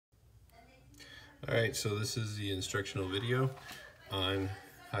Alright, so this is the instructional video on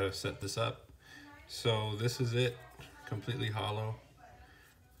how to set this up. So this is it, completely hollow,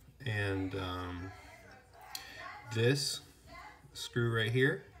 and this screw right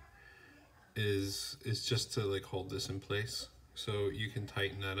here is just to like hold this in place. So you can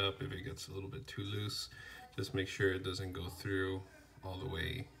tighten that up if it gets a little bit too loose. Just make sure it doesn't go through all the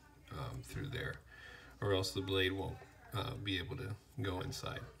way through there, or else the blade won't be able to go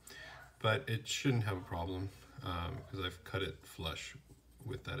inside. But it shouldn't have a problem because I've cut it flush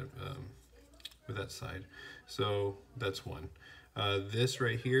with that side. So that's one. This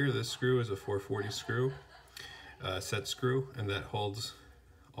right here, this screw is a 440 screw, set screw, and that holds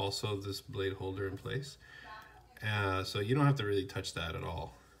also this blade holder in place. So you don't have to really touch that at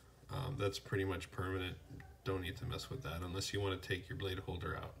all. That's pretty much permanent. Don't need to mess with that unless you want to take your blade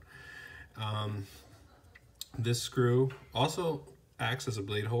holder out. This screw also acts as a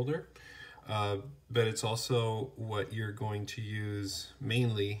blade holder, but it's also what you're going to use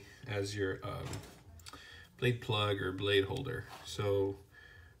mainly as your blade plug or blade holder. So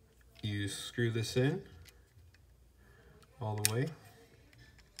you screw this in all the way.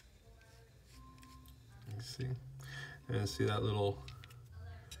 You see, and see that little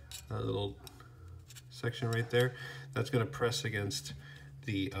section right there? That's going to press against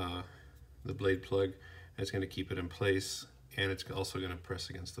the blade plug, and it's going to keep it in place, and it's also going to press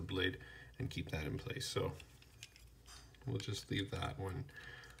against the blade and keep that in place. So we'll just leave that one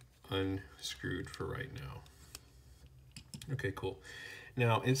unscrewed for right now. Okay, cool.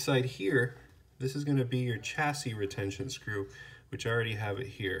 Now inside here, this is going to be your chassis retention screw, which I already have it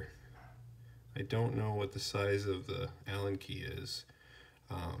here. I don't know what the size of the Allen key is,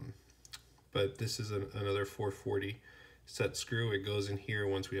 but this is another 440 set screw. It goes in here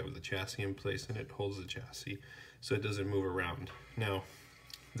once we have the chassis in place, and it holds the chassis so it doesn't move around. Now,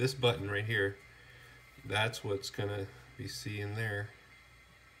 this button right here, that's what's gonna be seen there.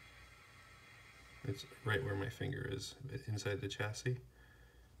 It's right where my finger is, inside the chassis.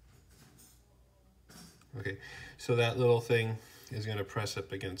 Okay, so that little thing is gonna press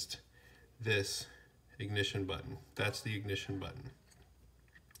up against this ignition button. That's the ignition button.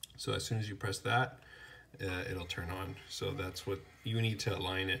 So as soon as you press that, it'll turn on. So that's what you need to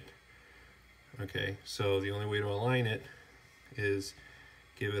align it. Okay, so the only way to align it is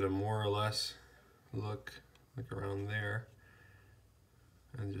give it a more or less look around there,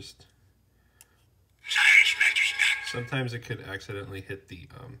 and just sometimes it could accidentally hit the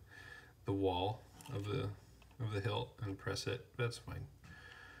wall of the hilt and press it. That's fine.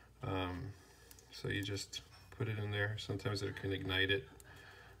 So you just put it in there. Sometimes it can ignite it,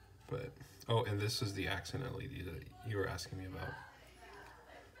 but oh, and this is the accent LED that you were asking me about.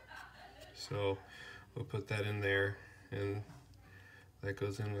 So we'll put that in there, and that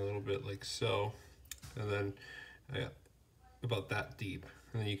goes in a little bit like so, and then about that deep,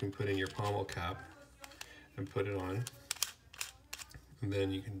 and then you can put in your pommel cap and put it on, and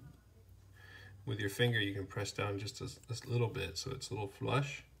then you can, with your finger, you can press down just a little bit so it's a little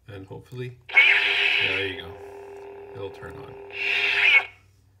flush, and hopefully, there you go, it'll turn on.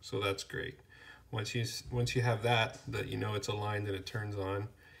 So that's great. Once you have that you know it's aligned and it turns on,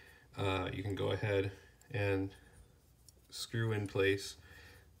 you can go ahead and screw in place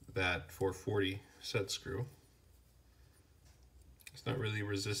that 440 set screw. It's not really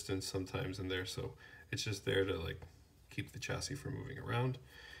resistance sometimes in there, so it's just there to like keep the chassis from moving around.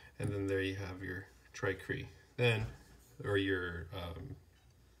 And then there you have your Tri-Cree, then, or your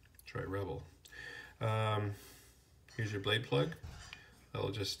Tri-Rebel. Here's your blade plug.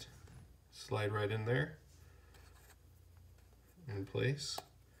 That'll just slide right in there, in place,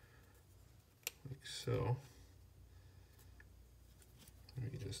 like so.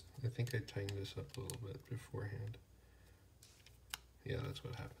 Let me just, I think I tightened this up a little bit beforehand. Yeah, that's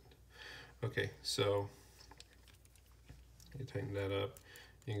what happened. Okay, so you tighten that up.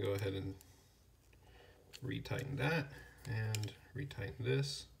 You can go ahead and retighten that and retighten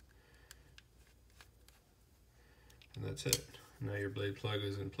this, and that's it. Now your blade plug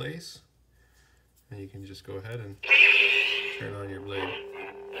is in place, and you can just go ahead and turn on your blade.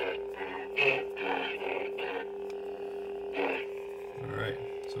 All right,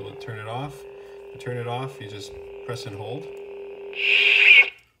 so we'll turn it off. To turn it off, you just press and hold.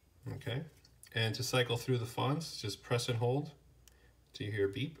 Okay, and to cycle through the fonts, just press and hold till you hear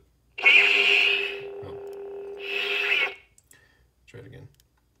a beep. Oh. Try it again.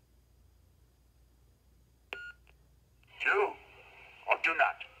 Do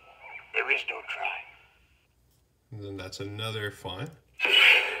not. There is no try. And then that's another font.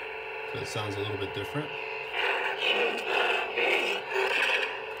 So it sounds a little bit different.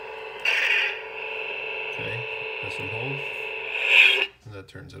 press and hold, and that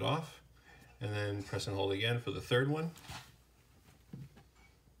turns it off. And then press and hold again for the third one.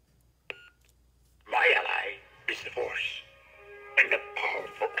 My ally is the Force, and a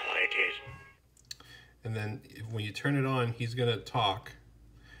powerful ally it is. And then when you turn it on, he's gonna talk.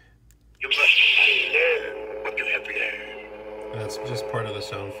 You must learn what you have learned. And that's just part of the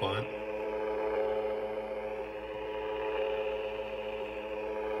sound font.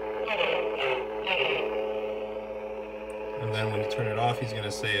 And then when you turn it off, he's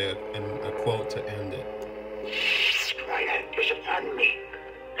gonna say a quote to end it. Twilight is upon me,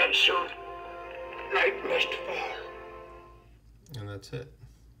 and soon night must fall. And that's it.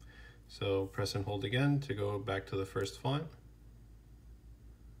 So press and hold again to go back to the first font.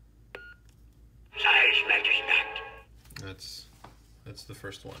 Size matters not. That's the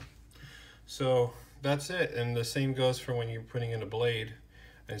first one. So that's it. And the same goes for when you're putting in a blade.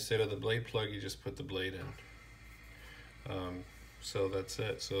 Instead of the blade plug, you just put the blade in. So that's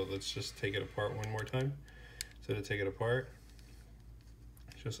it. So let's just take it apart one more time. So to take it apart,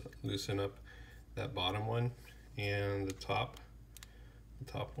 just loosen up that bottom one and the top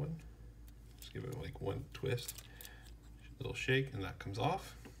one. Just give it like one twist, a little shake, and that comes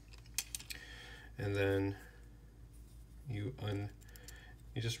off. And then you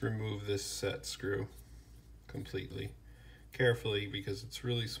just remove this set screw completely, carefully, because it's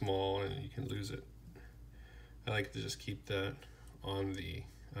really small and you can lose it. I like to just keep that on the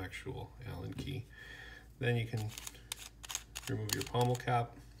actual Allen key. Then you can remove your pommel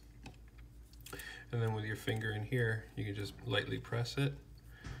cap, and then with your finger in here, you can just lightly press it,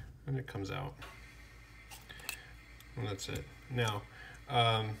 and it comes out. And that's it. Now,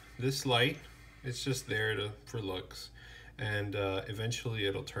 this light, it's just there for looks, and eventually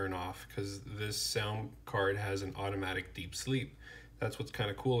it'll turn off because this sound card has an automatic deep sleep. That's what's kind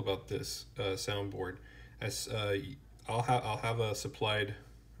of cool about this soundboard. As I'll have a supplied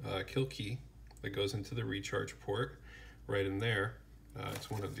kill key that goes into the recharge port right in there. It's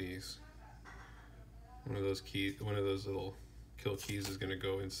one of these. One of those little kill keys is going to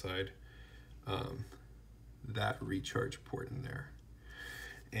go inside that recharge port in there,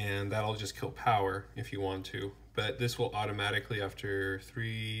 and that'll just kill power if you want to. But this will automatically, after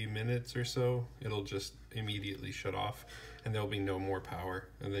 3 minutes or so, it'll just immediately shut off, and there'll be no more power.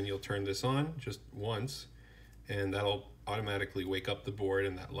 And then you'll turn this on just once, and that'll automatically wake up the board,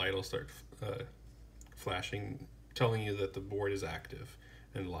 and that light will start flashing, telling you that the board is active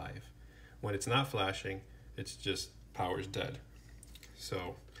and live. When it's not flashing, it's just power's dead.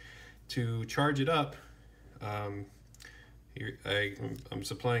 So to charge it up, here I'm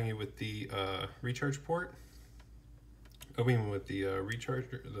supplying you with the recharge port. I mean with the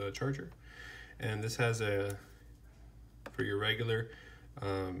the charger, and this has for your regular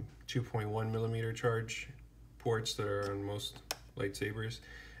 2.1 millimeter charge ports that are on most lightsabers.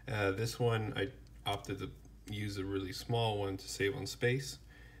 This one I opted to use a really small one to save on space,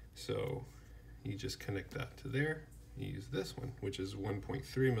 so you just connect that to there. You use this one, which is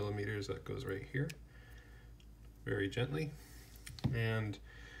 1.3 millimeters, that goes right here, very gently, and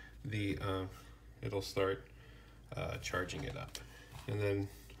the it'll start charging it up. And then,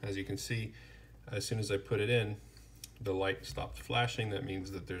 as you can see, as soon as I put it in, the light stopped flashing. That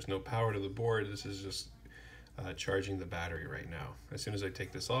means that there's no power to the board. This is just charging the battery right now. As soon as I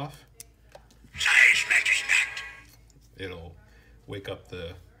take this off, Size matters not. it'll wake up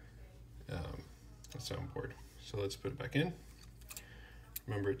the soundboard. So let's put it back in.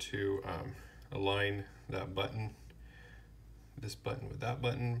 Remember to align that button, this button with that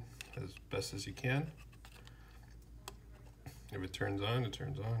button, as best as you can. If it turns on, it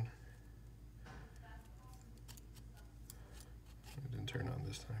turns on. It didn't turn on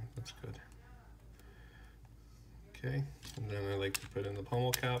this time, that's good. Okay, and then I like to put in the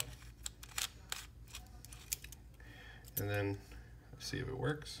pommel cap, and then see if it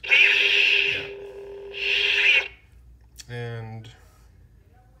works. Yeah. And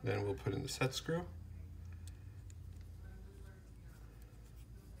then we'll put in the set screw.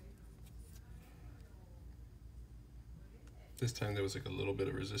 This time there was like a little bit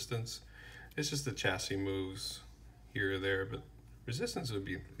of resistance. It's just the chassis moves here or there, but resistance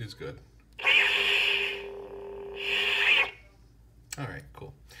is good. All right,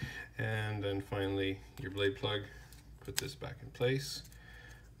 cool. And then finally your blade plug. Put this back in place.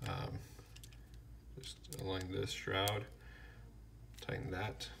 Just align this shroud. Tighten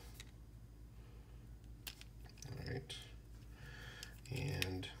that. All right.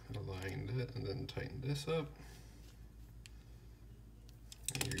 And align that, and then tighten this up.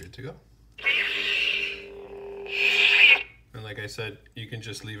 And you're good to go. And like I said, you can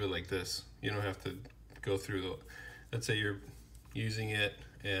just leave it like this. You don't have to go through the, let's say you're using it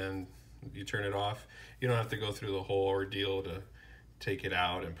and you turn it off, you don't have to go through the whole ordeal to take it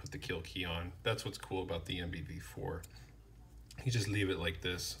out and put the kill key on. That's what's cool about the MBV4. You just leave it like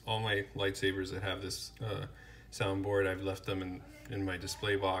this. All my lightsabers that have this soundboard, I've left them in my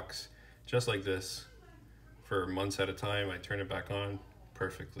display box just like this for months at a time. I turn it back on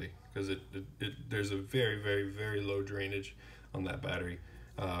perfectly because there's a very low drainage on that battery.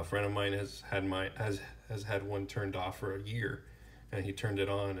 A friend of mine has had one turned off for a year, and he turned it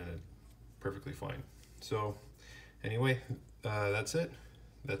on and it's perfectly fine. So anyway, that's it.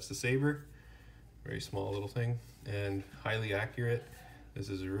 That's the saber. Very small little thing and highly accurate. This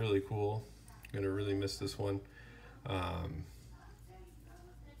is really cool. I'm gonna really miss this one.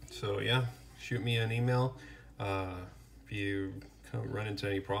 So yeah, shoot me an email if you run into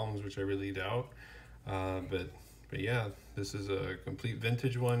any problems, which I really doubt. But yeah, this is a complete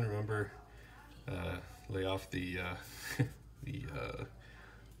vintage one. Remember, lay off the the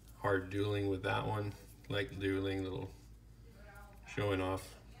hard dueling with that one. Light dueling, little showing off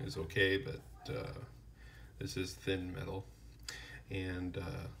is okay, but this is thin metal, and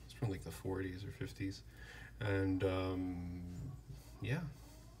it's from like the 40s or 50s, and yeah,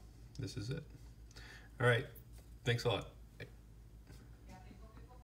 this is it. All right, thanks a lot.